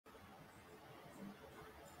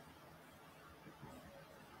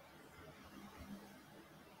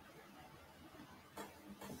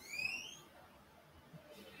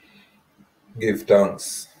Give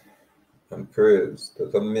thanks and praise to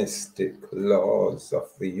the mystic laws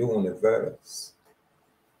of the universe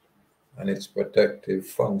and its protective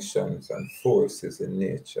functions and forces in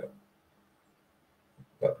nature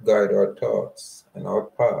that guide our thoughts and our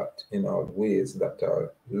path in our ways that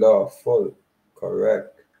are lawful,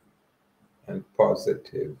 correct, and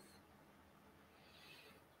positive.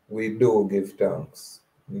 We do give thanks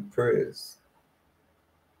and praise.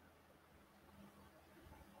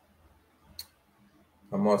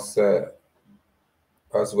 I must say,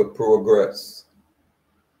 as we progress,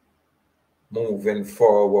 moving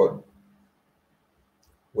forward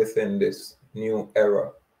within this new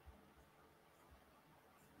era,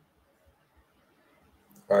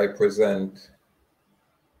 I present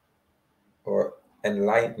our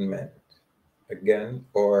enlightenment again,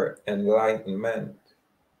 or enlightenment.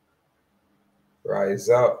 Rise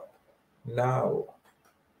up now.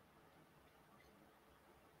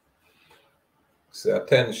 So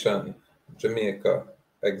attention, Jamaica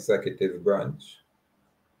Executive Branch,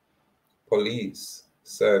 Police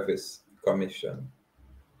Service Commission,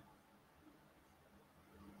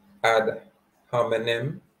 ad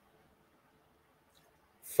hominem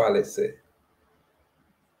fallacy.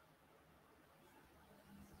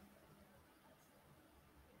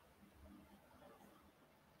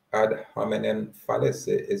 Ad hominem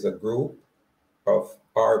fallacy is a group of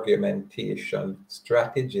argumentation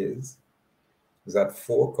strategies that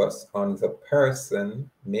focus on the person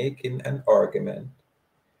making an argument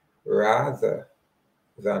rather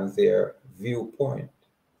than their viewpoint.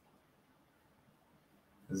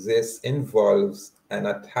 This involves an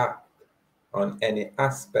attack on any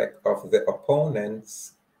aspect of the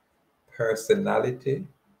opponent's personality,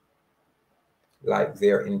 like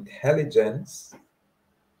their intelligence,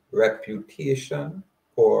 reputation,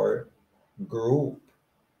 or group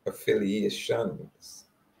affiliations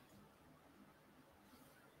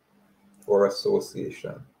or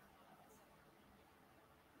association.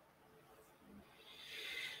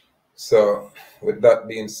 So, with that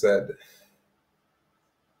being said,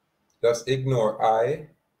 just ignore I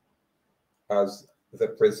as the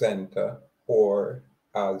presenter or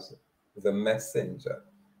as the messenger.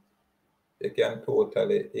 You can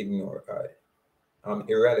totally ignore I. I'm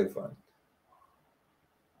irrelevant.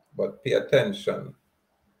 But pay attention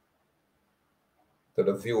to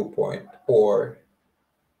the viewpoint or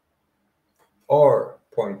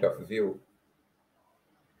point of view.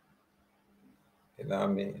 You know what I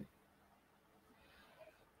mean?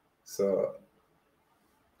 So,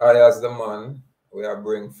 I as the man, where I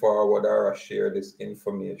bring forward or I share this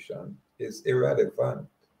information is irrelevant.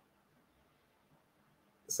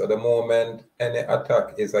 So the moment any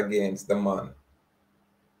attack is against the man,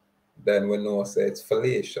 then we know say it's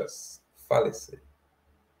fallacious, fallacy.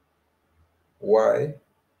 Why?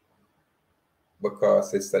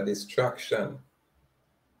 Because it's a distraction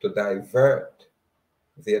to divert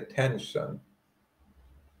the attention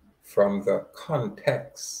from the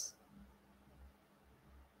context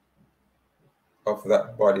of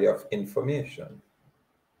that body of information,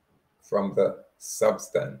 from the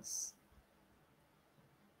substance.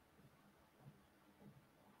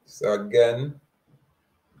 So again,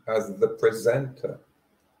 as the presenter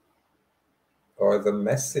or the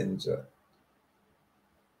messenger,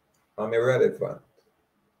 I'm irrelevant.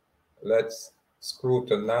 Let's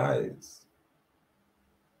scrutinize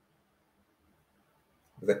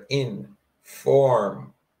the information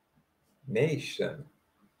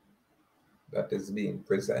that is being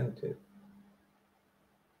presented.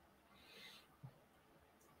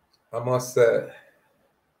 I must say,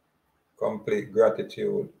 complete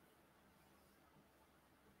gratitude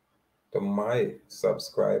to my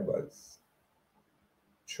subscribers.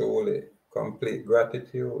 Truly, complete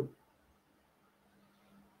gratitude.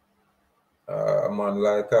 A man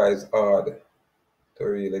like I is hard to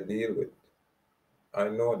really deal with. I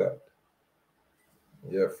know that.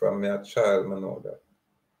 Yeah, from me a child, I know that.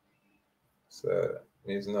 So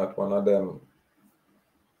he's not one of them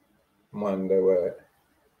man that were,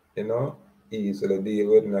 easily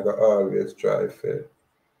deal with. I go always try to,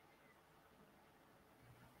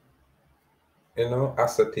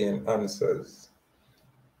 ascertain answers,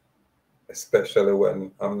 especially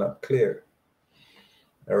when I'm not clear.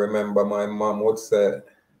 I remember my mom would say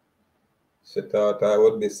she thought I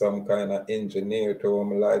would be some kind of engineer, told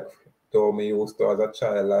me used to as a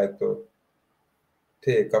child like to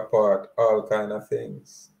take apart all kind of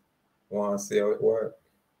things. Want to see how it works.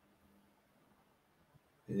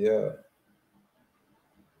 Yeah.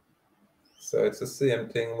 So it's the same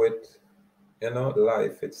thing with,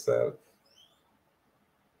 life itself.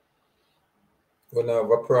 When I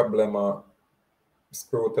have a problem or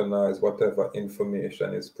scrutinize whatever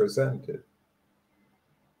information is presented.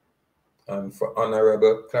 And for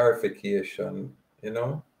honorable clarification, you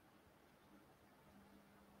know,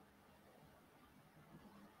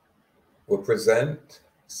 we present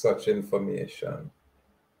such information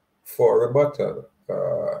for rebuttal.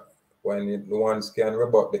 When ones can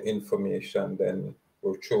rebut the information, then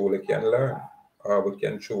we truly can learn, or we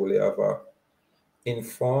can truly have a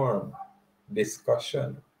informed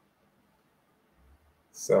discussion.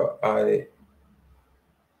 So I,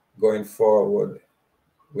 going forward,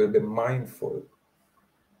 will be mindful,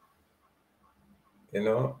 you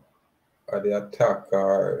know, of the attack,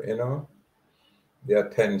 or, you know, the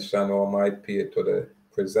attention I might pay to the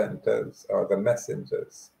presenters or the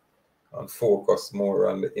messengers, and focus more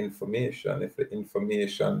on the information. If the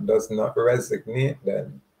information does not resonate,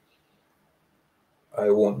 then I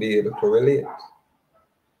won't be able to relate.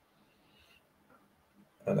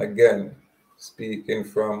 And again, speaking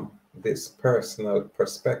from this personal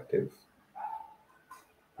perspective,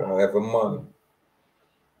 every man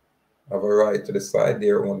have a right to decide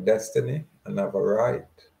their own destiny, and have a right,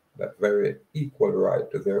 that very equal right,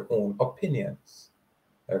 to their own opinions.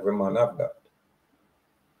 Every man have that.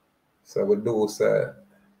 So we do say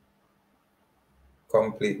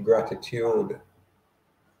complete gratitude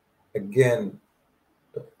again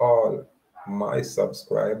to all my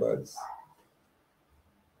subscribers.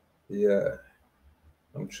 Yeah,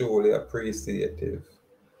 I'm truly appreciative.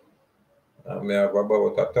 I may have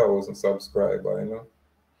about 1,000 subscribers, you know,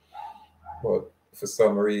 but for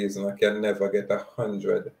some reason I can never get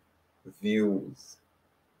 100 views.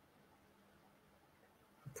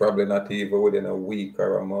 Probably not even within a week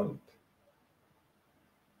or a month.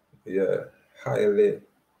 Yeah, highly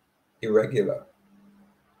irregular,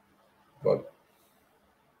 but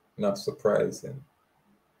not surprising.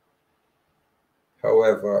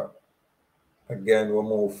 However, again, we'll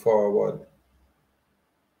move forward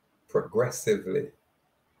progressively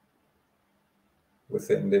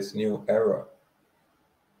within this new era.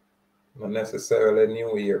 Not necessarily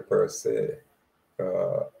new year per se.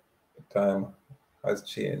 Time has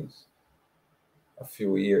changed a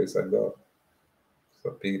few years ago. So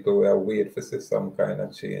people who are waiting for see some kind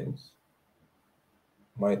of change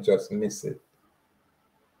might just miss it.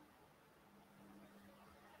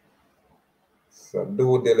 So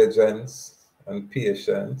due diligence and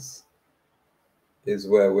patience is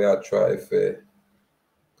where we are trying to,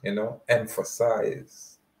 you know,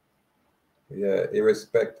 emphasize. Yeah,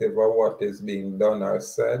 irrespective of what is being done or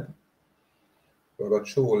said, we're going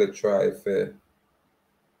to truly try to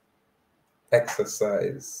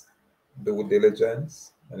exercise due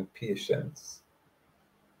diligence and patience,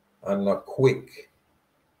 and not quick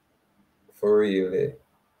for really,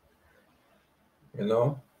 you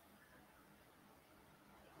know,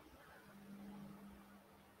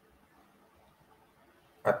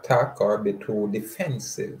 attack or be too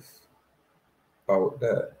defensive out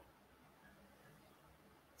there.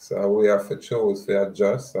 So we have to choose to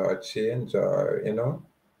adjust or change, or, you know,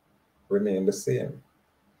 remain the same.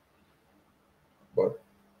 But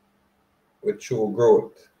with true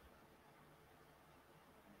growth,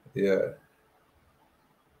 yeah,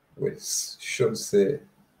 we should say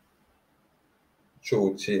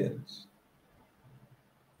true change.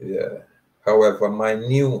 Yeah. However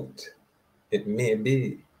minute it may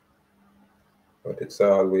be, but it's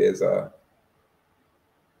always a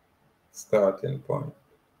starting point.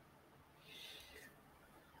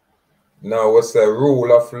 Now, what's a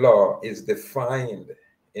rule of law is defined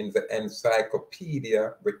in the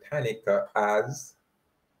Encyclopedia Britannica as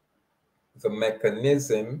the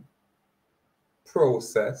mechanism,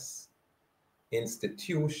 process,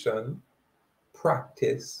 institution,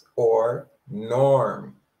 practice, or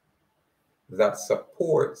norm that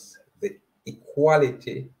supports the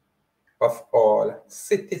equality of all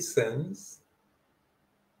citizens.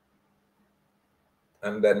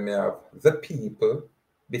 And then we have the people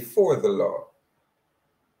before the law.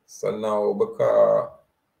 So now, because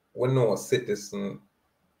we know citizen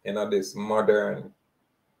in this modern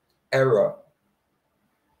era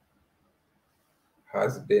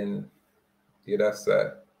has been, you'd have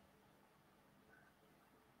said,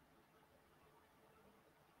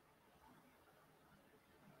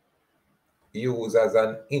 used as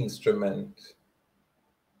an instrument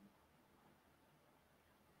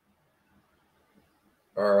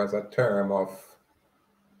or as a term of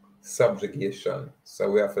subjugation.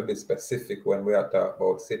 So we have to be specific when we are talking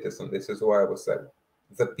about citizen. This is why we said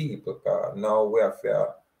the people. Now we have to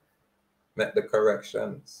make the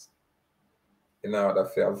corrections in order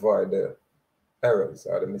to avoid the errors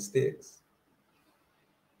or the mistakes.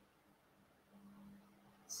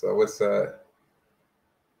 So we say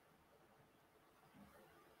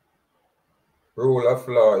Rule of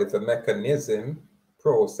law is a mechanism,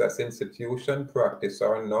 process, institution, practice,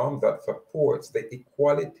 or norm that supports the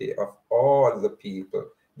equality of all the people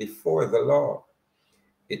before the law.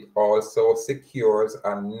 It also secures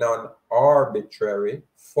a non-arbitrary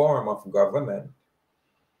form of government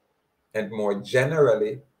and more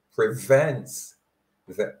generally prevents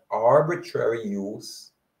the arbitrary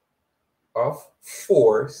use of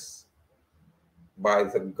force by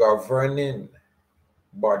the governing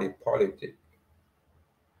body politic.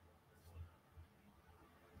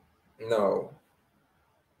 Now,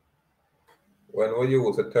 when we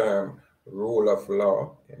use the term rule of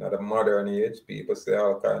law in the modern age, people say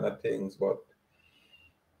all kind of things, but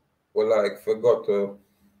we like forgot to,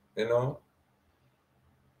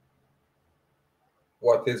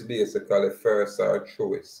 what is basically first or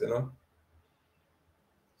truest,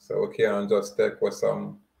 So we can't just take with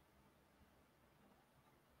some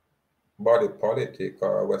body politic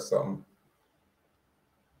or with some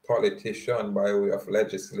politician by way of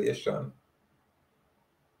legislation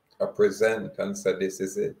or present and say this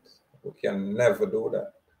is it. We can never do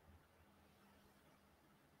that.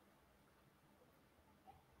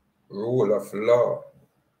 Rule of law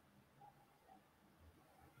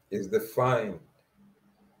is defined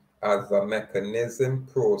as a mechanism,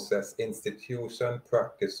 process, institution,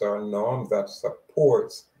 practice, or norm that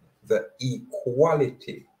supports the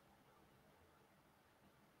equality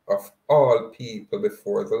of all people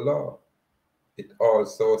before the law. It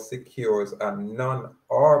also secures a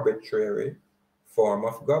non-arbitrary form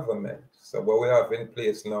of government. So what we have in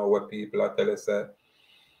place now, where people are telling us that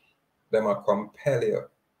them are compel you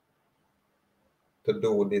to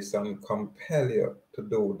do this and compel you to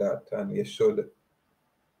do that, and you should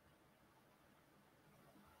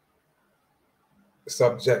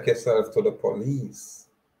subject yourself to the police.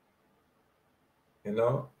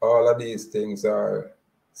 All of these things are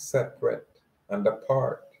separate and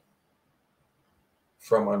apart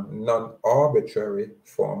from a non-arbitrary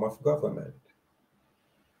form of government.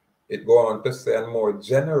 It goes on to say, and more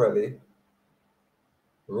generally,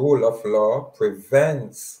 rule of law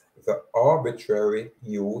prevents the arbitrary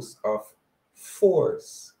use of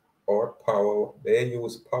force or power. They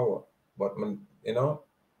use power, but when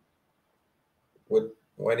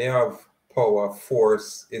you have power,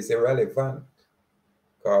 force is irrelevant,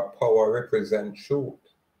 because power represents truth.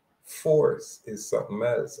 Force is something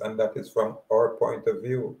else, and that is from our point of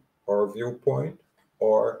view, our viewpoint,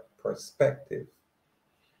 or perspective.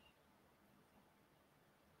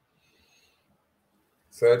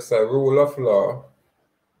 So it's a rule of law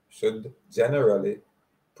should generally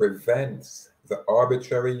prevent the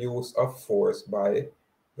arbitrary use of force by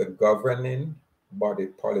the governing body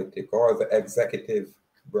politic or the executive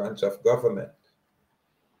branch of government.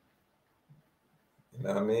 You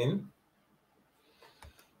know what I mean?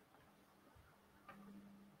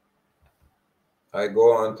 I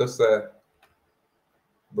go on to say,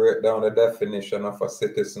 break down the definition of a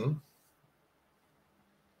citizen.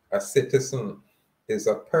 A citizen is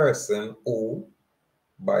a person who,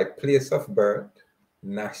 by place of birth,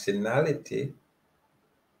 nationality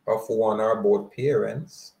of one or both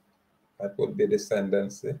parents, that would be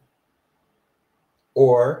descendancy,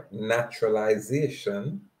 or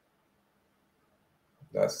naturalization,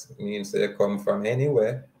 that means they come from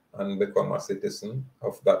anywhere and become a citizen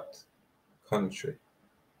of that country.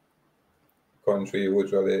 Country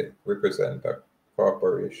usually represent a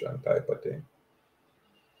corporation type of thing.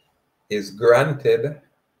 Is granted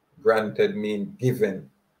mean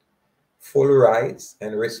given, full rights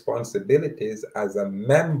and responsibilities as a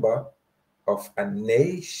member of a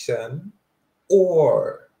nation,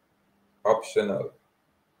 or optional,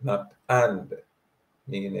 not and,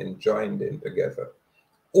 meaning joined in together,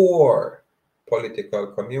 or political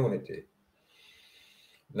community.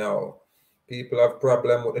 Now, people have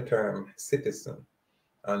problem with the term citizen,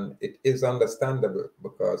 and it is understandable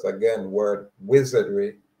because, again, word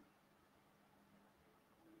wizardry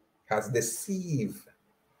has deceived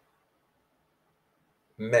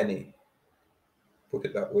many, put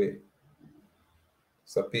it that way.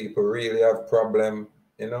 So people really have problem,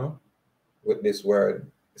 with this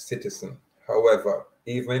word citizen. However,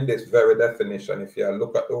 even in this very definition, if you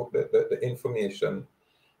look at the information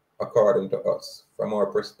according to us, from our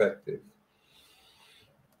perspective,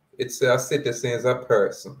 it's a citizen is a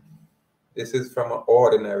person. This is from an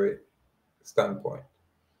ordinary standpoint,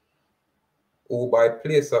 who by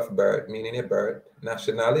place of birth, meaning a birth,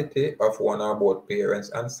 nationality of one or both parents,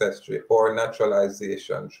 ancestry, or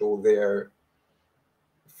naturalization through their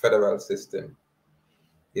federal system,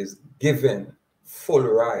 is given full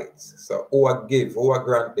rights. So who are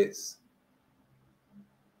grant this?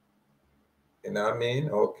 You know what I mean?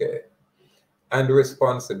 Okay. and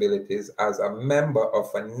responsibilities as a member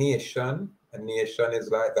of a nation. A nation is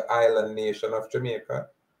like the island nation of Jamaica,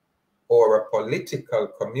 or a political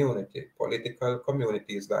community. Political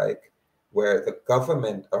community is like where the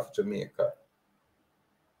government of Jamaica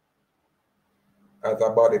as a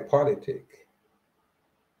body politic.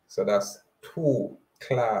 So that's two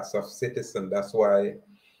class of citizen. That's why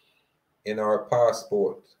in our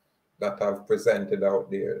passport that I've presented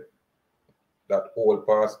out there, that old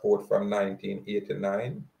passport from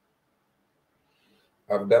 1989,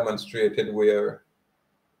 I've demonstrated where,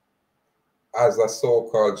 as a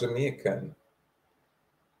so-called Jamaican,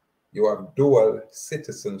 you have dual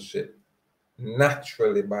citizenship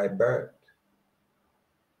naturally by birth.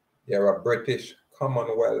 You're a British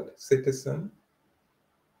Commonwealth citizen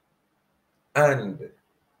and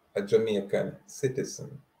a Jamaican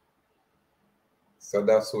citizen. So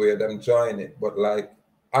that's where them join it. But like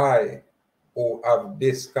I, who have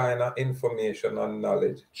this kind of information and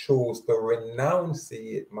knowledge, choose to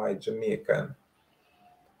renunciate my Jamaican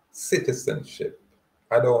citizenship.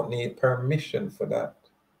 I don't need permission for that.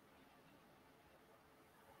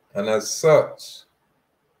 And as such,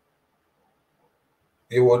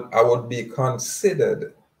 I would be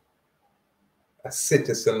considered a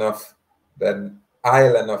citizen of the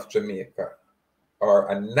island of Jamaica, or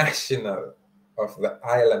a national of the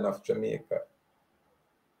island of Jamaica.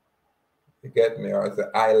 You get me? Or the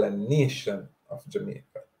island nation of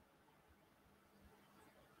Jamaica.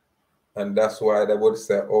 And that's why they would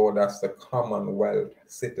say, oh, that's the Commonwealth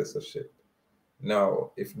citizenship.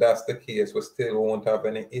 Now, if that's the case, we still won't have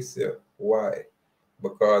any issue. Why?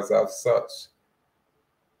 Because of such,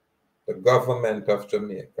 the government of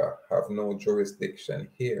Jamaica have no jurisdiction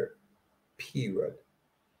here, period.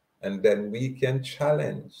 And then we can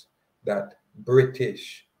challenge that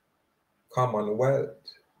British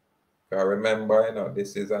Commonwealth. I remember,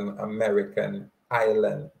 this is an American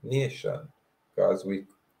island nation, because we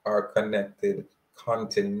are connected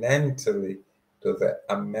continentally to the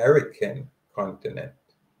American continent.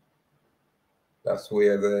 That's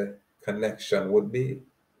where the connection would be.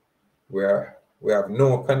 Where we have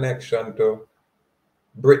no connection to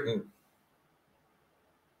Britain.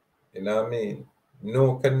 You know what I mean?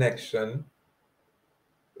 No connection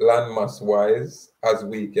landmass wise, as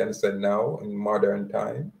we can say now in modern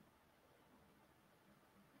time,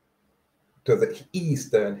 to the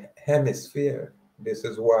Eastern Hemisphere. This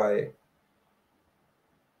is why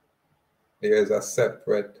there is a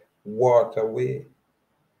separate waterway.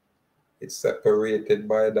 It's separated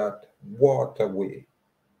by that waterway.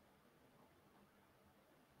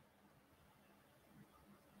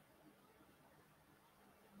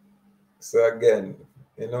 So again,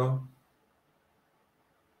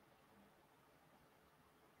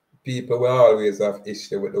 people will always have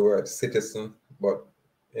issue with the word citizen, but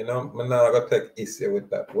I'm not going to take issue with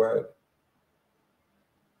that word.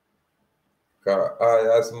 Because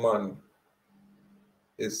I, as man,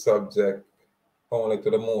 is subject only to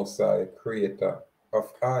the Most High, creator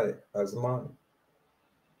of I, as man.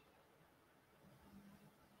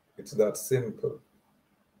 It's that simple.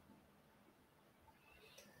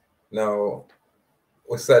 Now,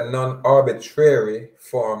 we said non-arbitrary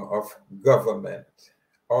form of government.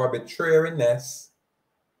 Arbitrariness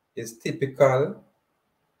is typical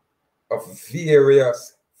of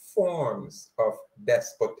various forms of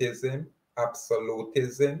despotism,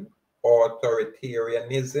 absolutism,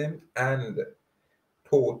 authoritarianism, and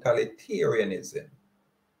totalitarianism.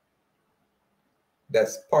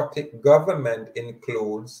 Despotic government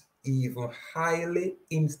includes even highly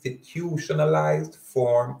institutionalized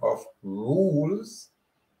form of rules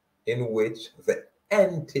in which the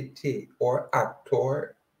entity or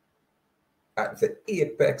actor at the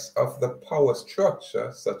apex of the power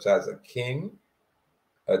structure, such as a king,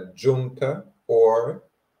 a junta, or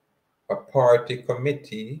a party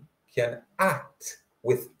committee, can act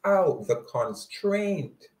without the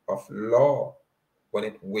constraint of law when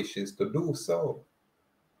it wishes to do so.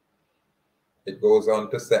 It goes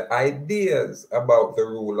on to say, ideas about the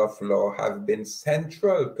rule of law have been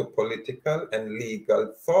central to political and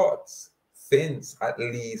legal thoughts since at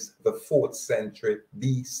least the 4th century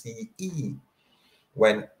BCE,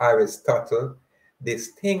 when Aristotle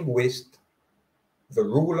distinguished the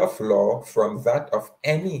rule of law from that of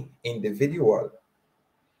any individual.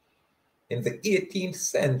 In the 18th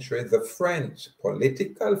century, the French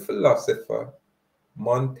political philosopher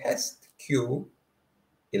Montesquieu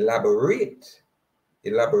elaborated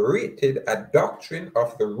a doctrine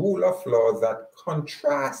of the rule of law that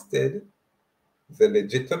contrasted the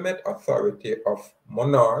legitimate authority of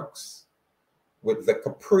monarchs with the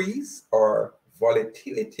caprice or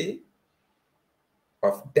volatility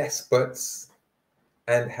of despots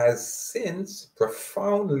and has since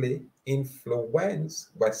profoundly influenced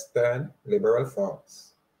Western liberal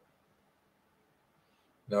thoughts.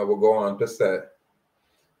 Now we'll go on to say,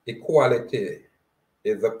 equality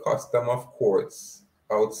is the custom of courts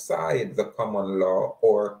outside the common law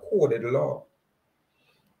or coded law.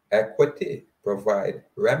 Equity provides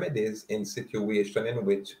remedies in situations in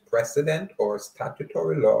which precedent or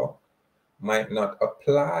statutory law might not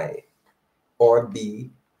apply or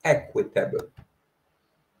be equitable.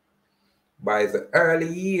 By the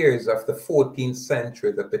early years of the 14th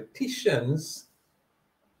century, the petitions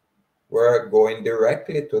were going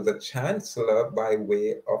directly to the chancellor by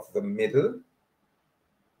way of the middle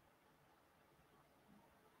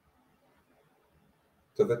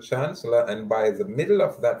to the chancellor, and by the middle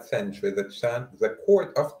of that century, the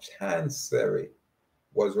Court of Chancery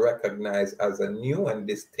was recognized as a new and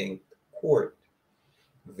distinct court.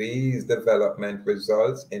 These development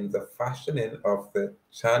results in the fashioning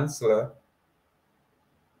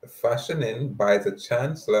by the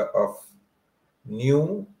chancellor of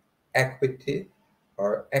new equity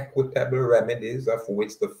or equitable remedies, of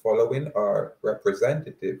which the following are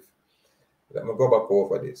representative. Let me go back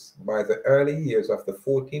over this. By the early years of the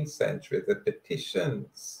 14th century, the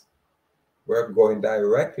petitions were going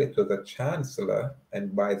directly to the chancellor,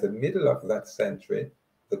 and by the middle of that century,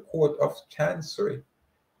 the Court of Chancery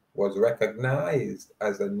was recognized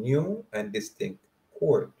as a new and distinct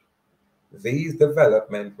court. These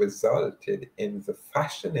developments resulted in the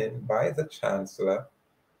fashioning by the chancellor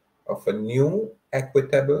of new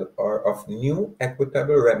equitable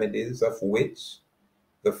remedies, of which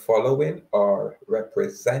the following are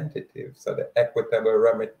representative. So the equitable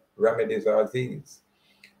remedies are these: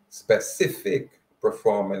 specific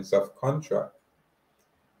performance of contract,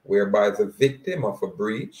 whereby the victim of a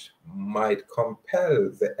breach might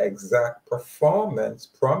compel the exact performance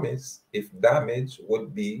promised if damage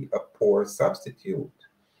would be a poor substitute.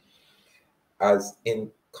 As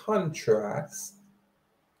in contract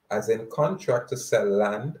to sell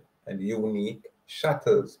land and unique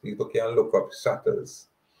chattels. People can look up chattels.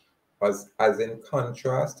 As in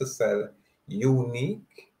contrast to sell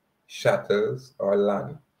unique chattels or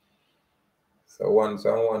land. So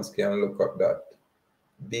ones can look up that.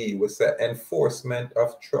 B, we say enforcement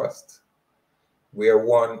of trust, where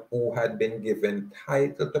one who had been given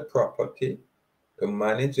title to property to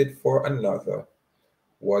manage it for another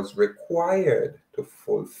was required to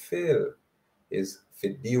fulfill his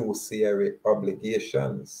fiduciary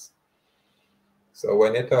obligations. So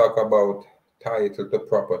when you talk about title to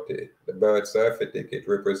property, the birth certificate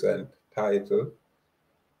represents title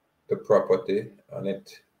to property, and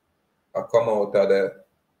it come out of the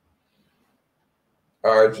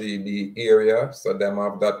RGB area, so them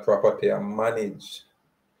have that property and manage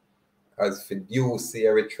as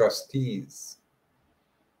fiduciary trustees.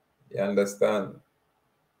 You understand?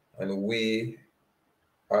 And we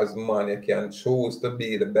as money can choose to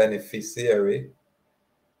be the beneficiary,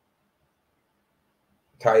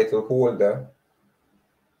 title holder.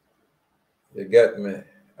 You get me?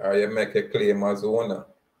 Or you make a claim as owner.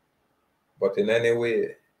 But in any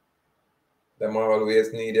way, them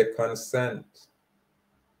always need a consent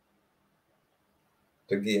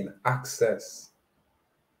to gain access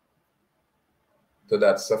to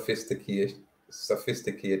that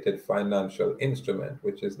sophisticated financial instrument,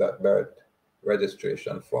 which is that birth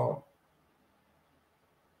registration form.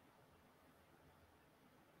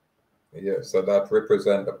 Yeah, so that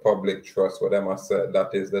represents the public trust, what I said,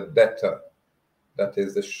 that is the debtor, that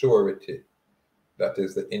is the surety, that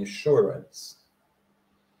is the insurance.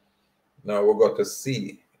 Now we'll go to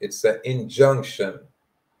C. It's an injunction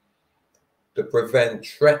to prevent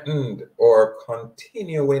threatened or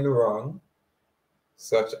continuing wrong,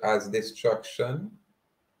 such as destruction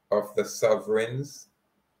of the sovereign's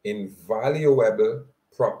invaluable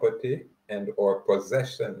property and or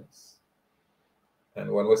possessions.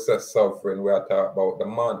 And when we say sovereign, we are talking about the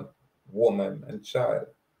man, woman, and child.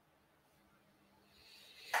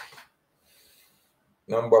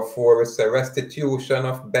 Number 4 is a restitution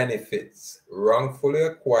of benefits wrongfully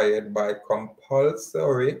acquired by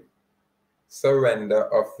compulsory surrender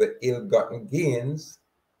of the ill-gotten gains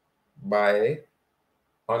by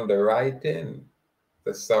underwriting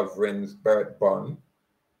the sovereign's birth bond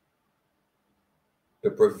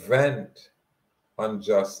to prevent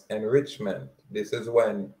unjust enrichment. This is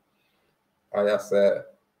when I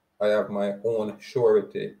have my own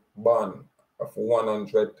surety bond of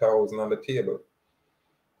 100,000 on the table.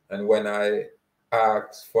 And when I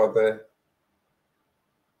ask for the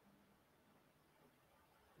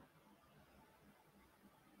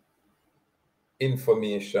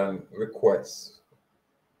information request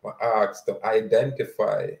were asked to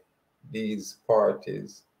identify these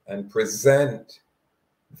parties and present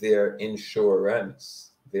their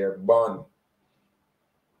insurance, their bond,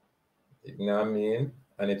 you know what I mean,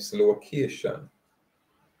 and its location.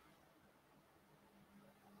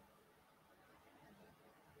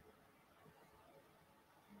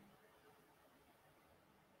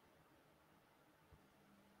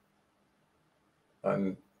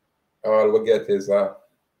 And all we get is a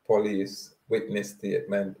police witness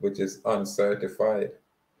statement, which is uncertified.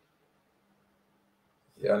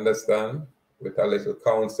 You understand? With a little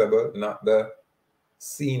constable, not the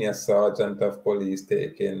senior sergeant of police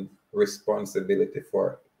taking responsibility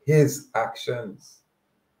for his actions,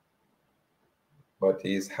 but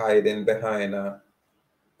he's hiding behind a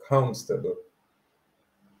constable.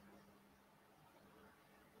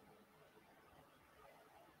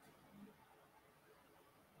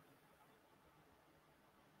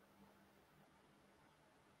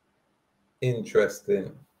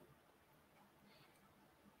 Interesting.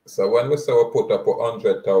 So when we say we put up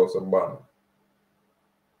 100,000 bond,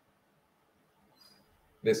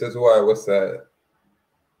 this is why we say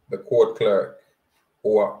the court clerk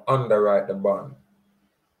who underwrite the bond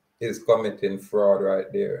is committing fraud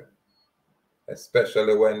right there,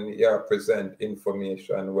 especially when you present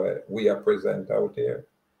information where we are present out here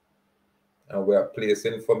and we are place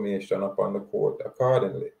information upon the court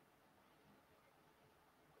accordingly.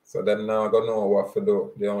 So them now gonna know what to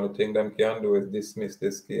do. The only thing them can do is dismiss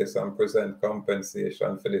this case and present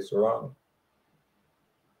compensation for this wrong.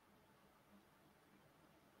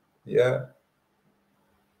 Yeah.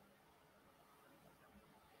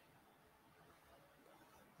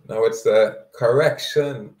 Now it's a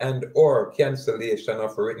correction and or cancellation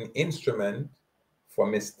of written instrument for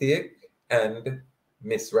mistake and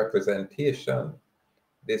misrepresentation.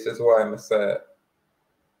 This is why I say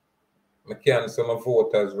I cancel my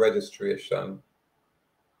voters registration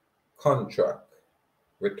contract,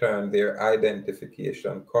 return their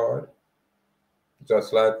identification card,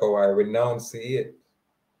 just like how I renunciate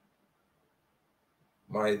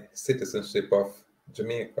my citizenship of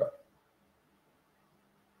Jamaica,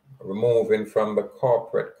 removing from the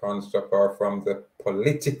corporate construct or from the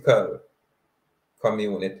political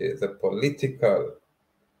community, the political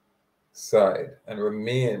side, and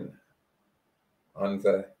remain on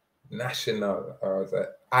the national or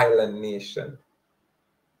the island nation,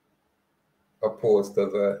 opposed to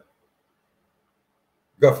the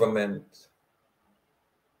government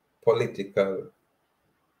political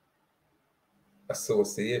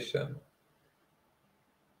association.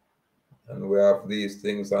 And we have these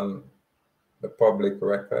things on the public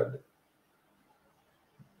record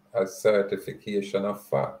as certification of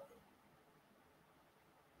fact.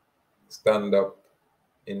 Stand up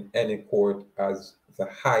in any court as the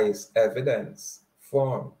highest evidence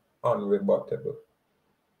form, unrebuttable.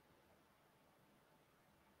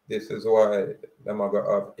 This is why them are going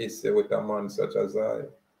to have issue with a man such as I.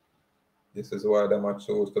 This is why them are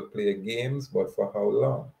choose to play games, but for how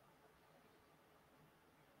long?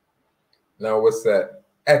 Now we say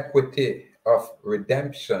equity of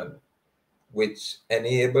redemption, which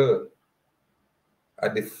enable a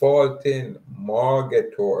defaulting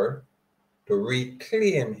mortgagor to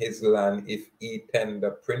reclaim his land if he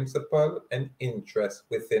tender principal and interest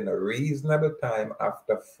within a reasonable time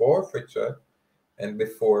after forfeiture and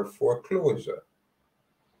before foreclosure.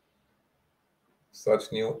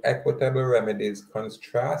 Such new equitable remedies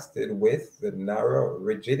contrasted with the narrow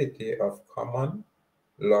rigidity of common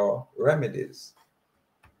law remedies.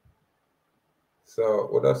 So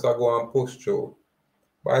what does I go and push through?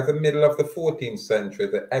 By the middle of the 14th century,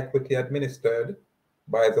 the equity administered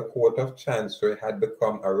by the Court of Chancery had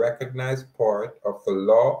become a recognized part of the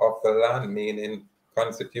law of the land, meaning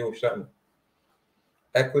Constitution.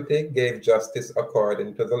 Equity gave justice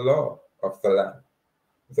according to the law of the land,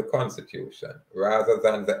 the Constitution, rather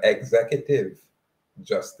than the executive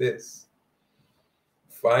justice.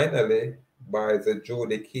 Finally, by the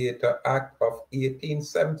Judicature Act of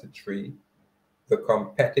 1873, the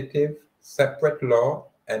competitive, separate law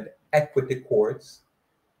and equity courts,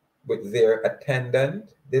 with their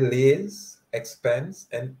attendant delays, expense,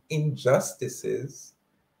 and injustices,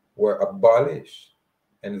 were abolished,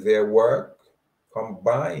 and their work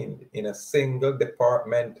combined in a single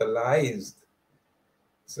departmentalized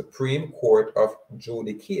Supreme Court of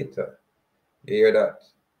Judicature. You hear that?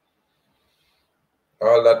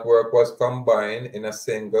 All that work was combined in a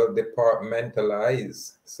single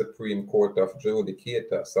departmentalized Supreme Court of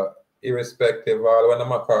Judicature. So irrespective of all, when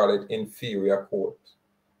I call it inferior court,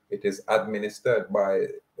 it is administered by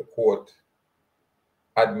the court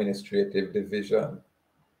administrative division.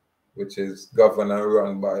 which is governed and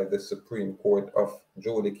run by the Supreme Court of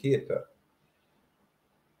Judicature.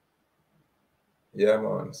 Yeah,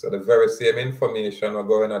 man. So the very same information are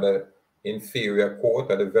going at the inferior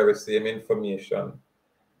court, or the very same information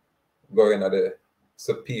going at the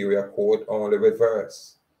superior court, only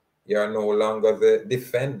reverse. You are no longer the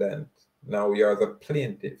defendant. Now you are the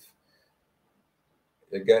plaintiff.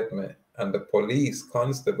 You get me? And the police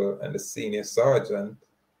constable and the senior sergeant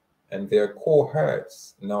and their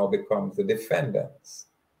cohorts now become the defendants.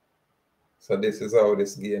 So this is how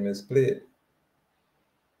this game is played.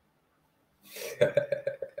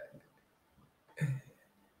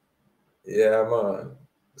 Yeah, man.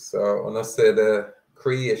 So when I say the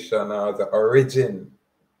creation or the origin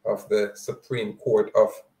of the Supreme Court of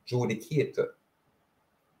Judicature,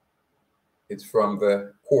 it's from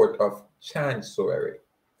the Court of Chancery.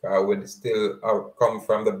 I would still come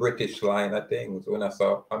from the British line of things when I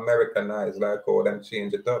saw Americanized, like how them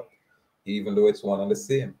change it up, even though it's one and the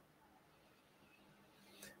same.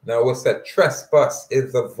 Now we said trespass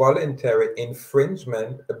is the voluntary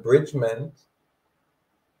infringement, abridgment,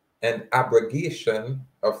 and abrogation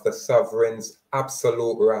of the sovereign's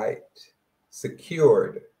absolute right,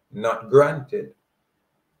 secured, not granted,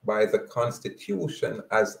 by the Constitution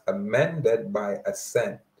as amended by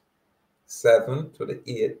assent, 7 to the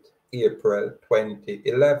 8th April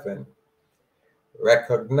 2011,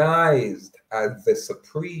 recognized as the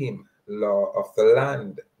supreme law of the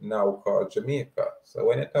land now called Jamaica. So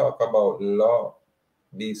when you talk about law,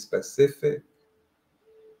 be specific.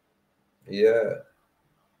 Yeah.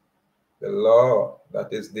 The law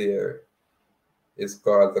that is there is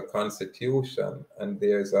called the Constitution, and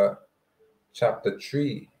there's a chapter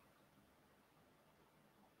 3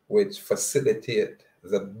 which facilitate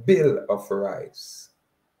the Bill of Rights.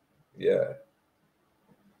 Yeah.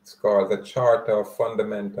 It's called the Charter of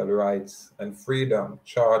Fundamental Rights and Freedom.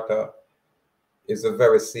 Charter is the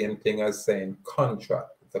very same thing as saying contract.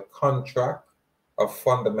 The contract of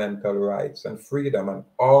fundamental rights and freedom, and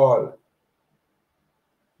all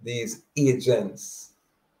these agents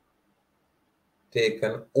take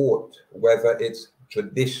an oath, whether it's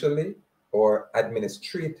judicially or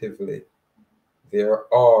administratively, they're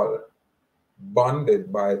all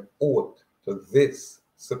bonded by oath to this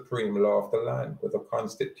supreme law of the land, with the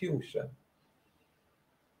Constitution.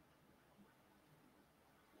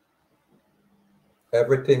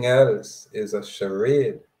 Everything else is a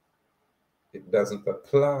charade. It doesn't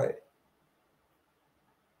apply.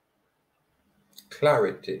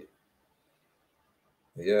 Clarity.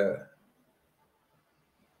 Yeah.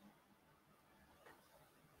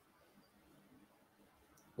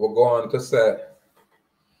 We'll go on to say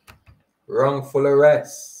wrongful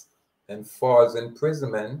arrests and false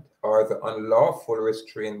imprisonment are the unlawful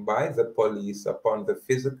restraint by the police upon the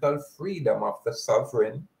physical freedom of the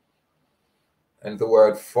sovereign. And the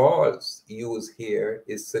word false used here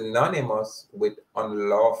is synonymous with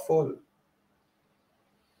unlawful.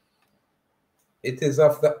 It is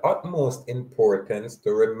of the utmost importance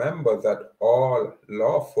to remember that all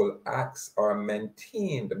lawful acts are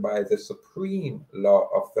maintained by the supreme law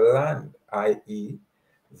of the land, i.e.,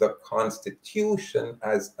 the Constitution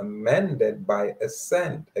as amended by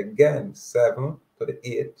assent, again, 7 to the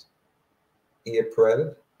 8th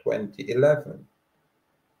April 2011.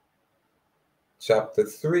 Chapter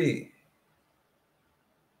 3,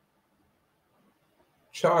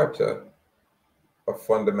 Charter of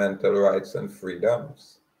Fundamental Rights and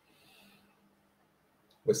Freedoms.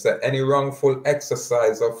 We say any wrongful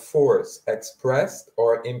exercise of force, expressed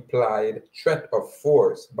or implied threat of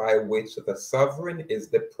force, by which the sovereign is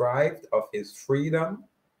deprived of his freedom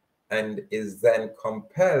and is then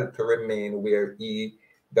compelled to remain where he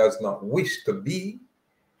does not wish to be,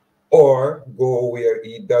 or go where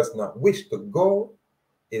he does not wish to go,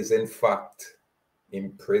 is in fact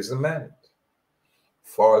imprisonment.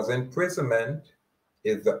 False imprisonment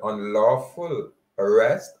is the unlawful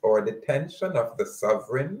arrest or detention of the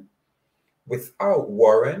sovereign without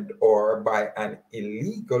warrant or by an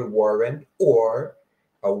illegal warrant or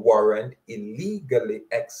a warrant illegally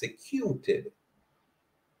executed.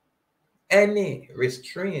 Any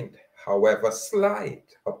restraint, however slight,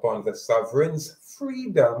 upon the sovereign's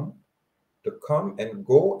freedom to come and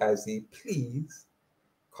go as he please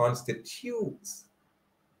constitutes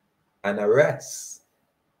an arrest.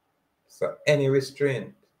 So any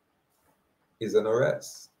restraint is an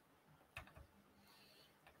arrest.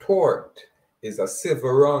 Tort is a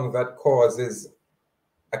civil wrong that causes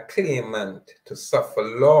a claimant to suffer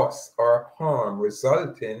loss or harm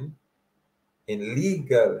resulting in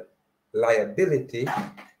legal liability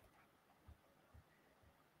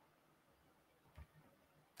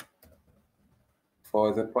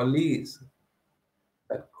for the police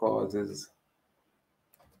that causes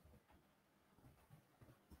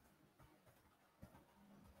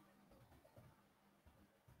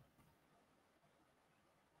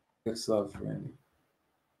the sovereign.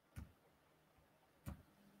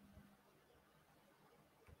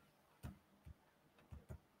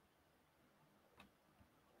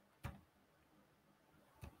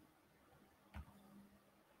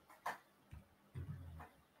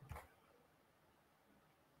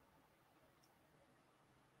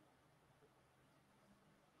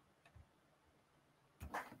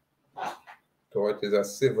 Tort is a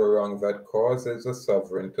civil wrong that causes the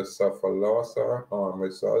sovereign to suffer loss or harm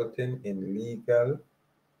resulting in legal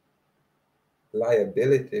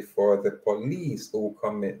liability for the police who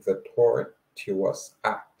commit the tortuous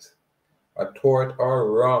act. A tort or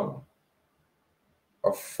wrong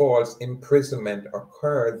of false imprisonment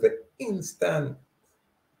occurs the instant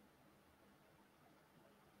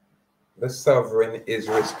the sovereign is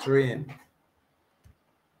restrained.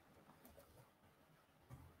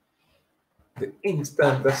 The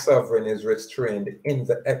instant the sovereign is restrained in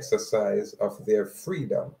the exercise of their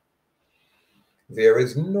freedom, there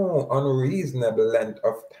is no unreasonable length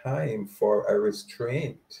of time for a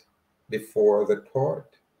restraint before the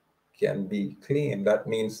tort can be claimed. That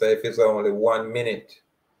means that if it's only 1 minute,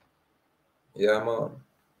 yeah, man.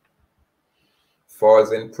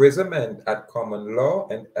 False imprisonment at common law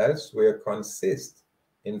and elsewhere consists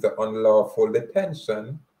in the unlawful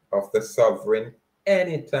detention of the sovereign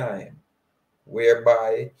anytime,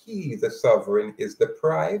 whereby he, the sovereign, is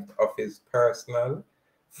deprived of his personal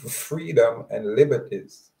freedom and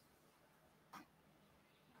liberties.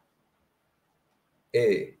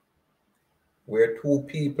 A. Where two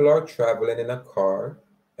people are traveling in a car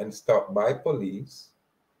and stopped by police,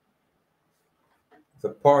 the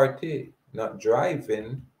party not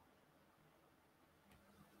driving,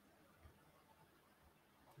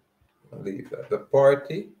 I'll leave that. The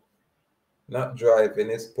party not driving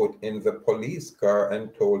is put in the police car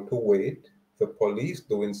and told to wait. The police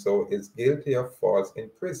doing so is guilty of false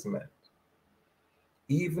imprisonment,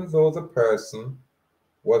 even though the person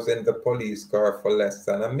was in the police car for less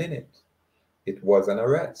than a minute. It was an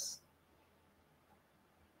arrest,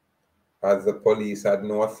 as the police had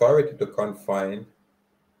no authority to confine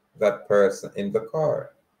that person in the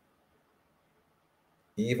car.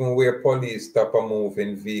 Even where police stop a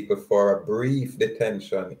moving vehicle for a brief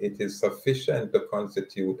detention, it is sufficient to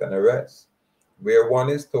constitute an arrest. Where one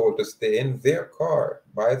is told to stay in their car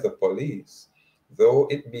by the police, though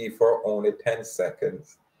it be for only 10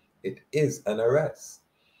 seconds, it is an arrest.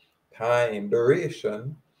 Time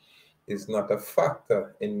duration is not a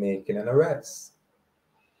factor in making an arrest.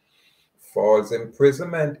 False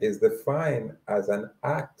imprisonment is defined as an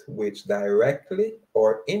act which directly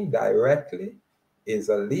or indirectly is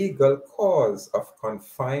a legal cause of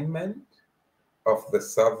confinement of the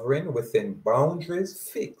sovereign within boundaries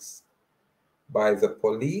fixed by the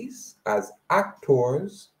police as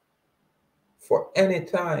actors for any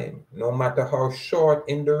time, no matter how short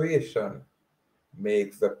in duration,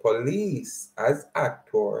 makes the police as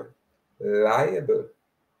actor liable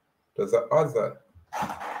to the other.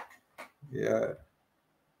 Yeah.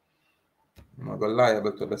 I'm not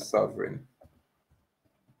liable to the sovereign.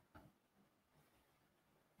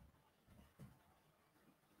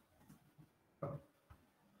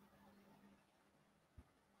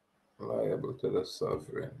 Liable to the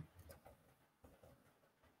sovereign.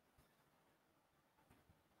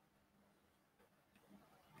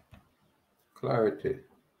 Clarity.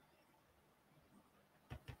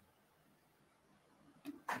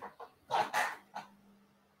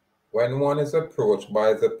 When one is approached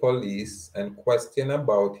by the police and questioned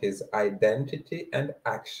about his identity and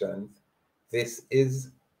actions, this is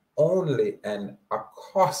only an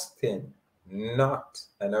accosting, not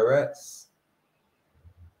an arrest.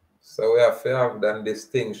 So we have to have that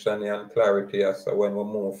distinction and clarity. So when we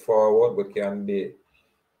move forward, we can be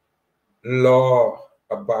law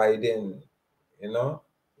abiding, you know?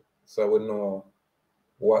 So we know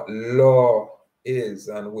what law is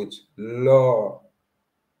and which law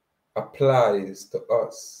applies to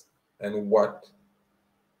us and what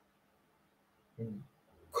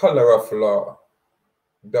color of law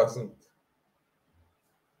doesn't.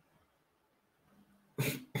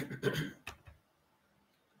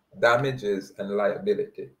 Damages and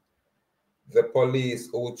liability. The police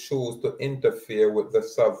who choose to interfere with the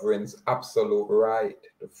sovereign's absolute right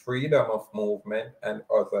to freedom of movement and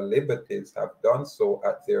other liberties have done so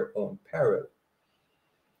at their own peril.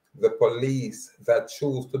 The police that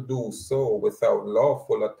choose to do so without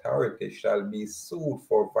lawful authority shall be sued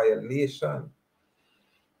for violation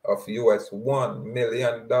of US $1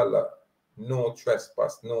 million no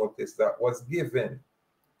trespass notice that was given,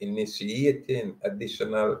 initiating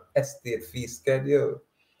additional estate fee schedule.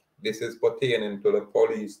 This is pertaining to the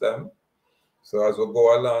police them. So as we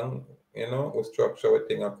go along, we structure a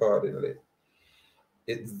thing accordingly.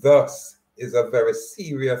 It thus is a very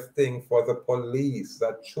serious thing for the police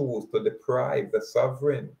that choose to deprive the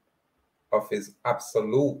sovereign of his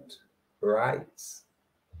absolute rights.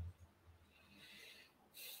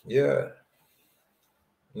 Yeah.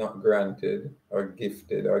 Not granted or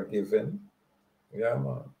gifted or given. Yeah,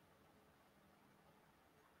 man.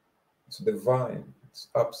 It's divine. It's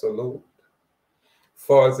absolute.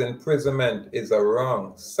 False imprisonment is a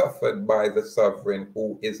wrong suffered by the sovereign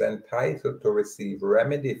who is entitled to receive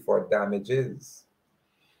remedy for damages.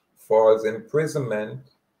 False imprisonment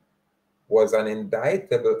was an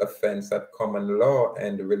indictable offense at common law,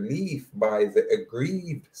 and relief by the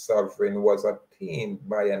aggrieved sovereign was obtained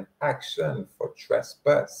by an action for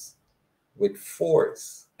trespass with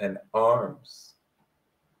force and arms.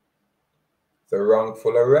 The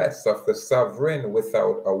wrongful arrest of the sovereign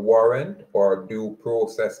without a warrant or due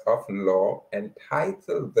process of law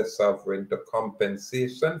entitled the sovereign to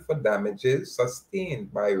compensation for damages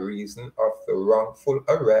sustained by reason of the wrongful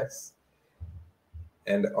arrest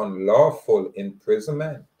and unlawful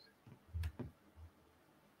imprisonment.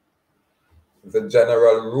 The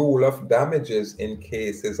general rule of damages in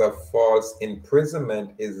cases of false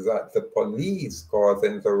imprisonment is that the police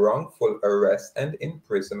causing the wrongful arrest and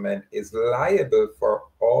imprisonment is liable for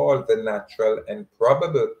all the natural and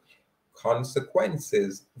probable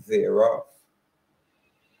consequences thereof.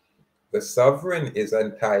 The sovereign is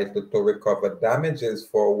entitled to recover damages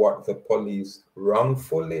for what the police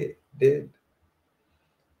wrongfully did.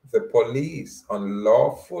 The police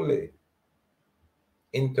unlawfully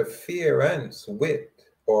interference with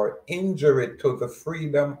or injury to the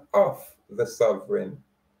freedom of the sovereign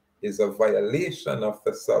is a violation of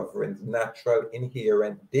the sovereign's natural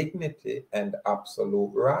inherent dignity and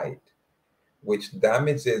absolute right, which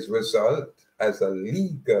damages result as a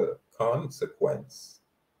legal consequence.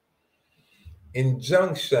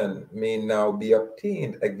 Injunction may now be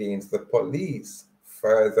obtained against the police,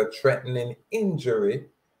 further threatening injury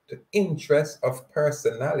to interests of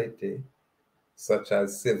personality, such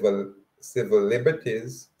as civil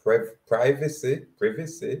liberties, privacy,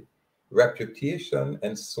 reputation,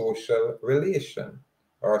 and social relation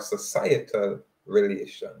or societal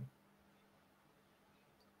relation.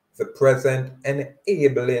 The present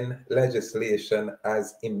enabling legislation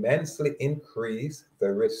has immensely increased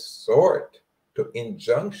the resort to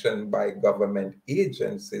injunction by government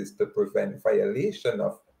agencies to prevent violation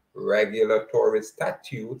of regulatory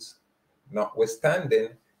statutes, notwithstanding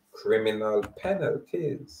criminal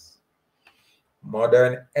penalties.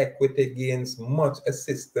 Modern equity gains much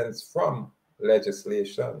assistance from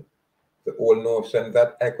legislation. The old notion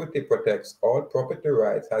that equity protects all property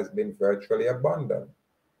rights has been virtually abandoned.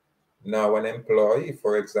 Now an employee,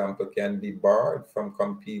 for example, can be barred from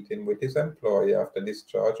competing with his employer after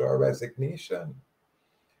discharge or resignation.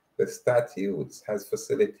 The statutes has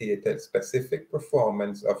facilitated specific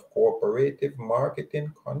performance of cooperative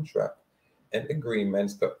marketing contracts and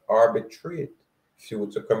agreements to arbitrate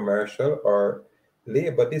future commercial or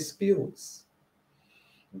labor disputes.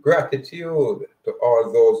 Gratitude to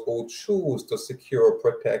all those who choose to secure,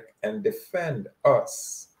 protect, and defend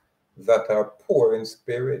us that are poor in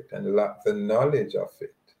spirit and lack the knowledge of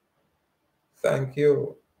it. Thank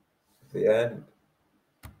you. The end.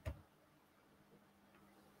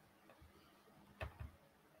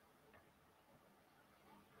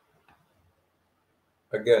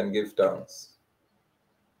 Again, give thanks.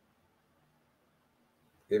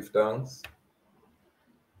 Give thanks.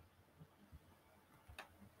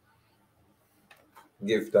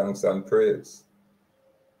 Give thanks and praise.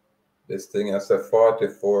 This thing has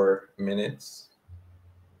 44 minutes.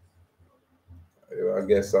 I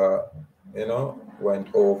guess, went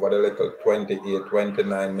over the little 28,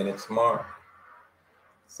 29 minutes mark.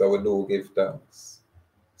 So we do give thanks.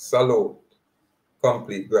 Salute.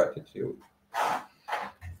 Complete gratitude.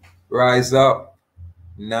 Rise up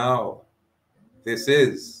now. This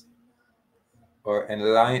is our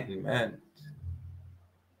enlightenment.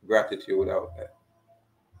 Gratitude out there.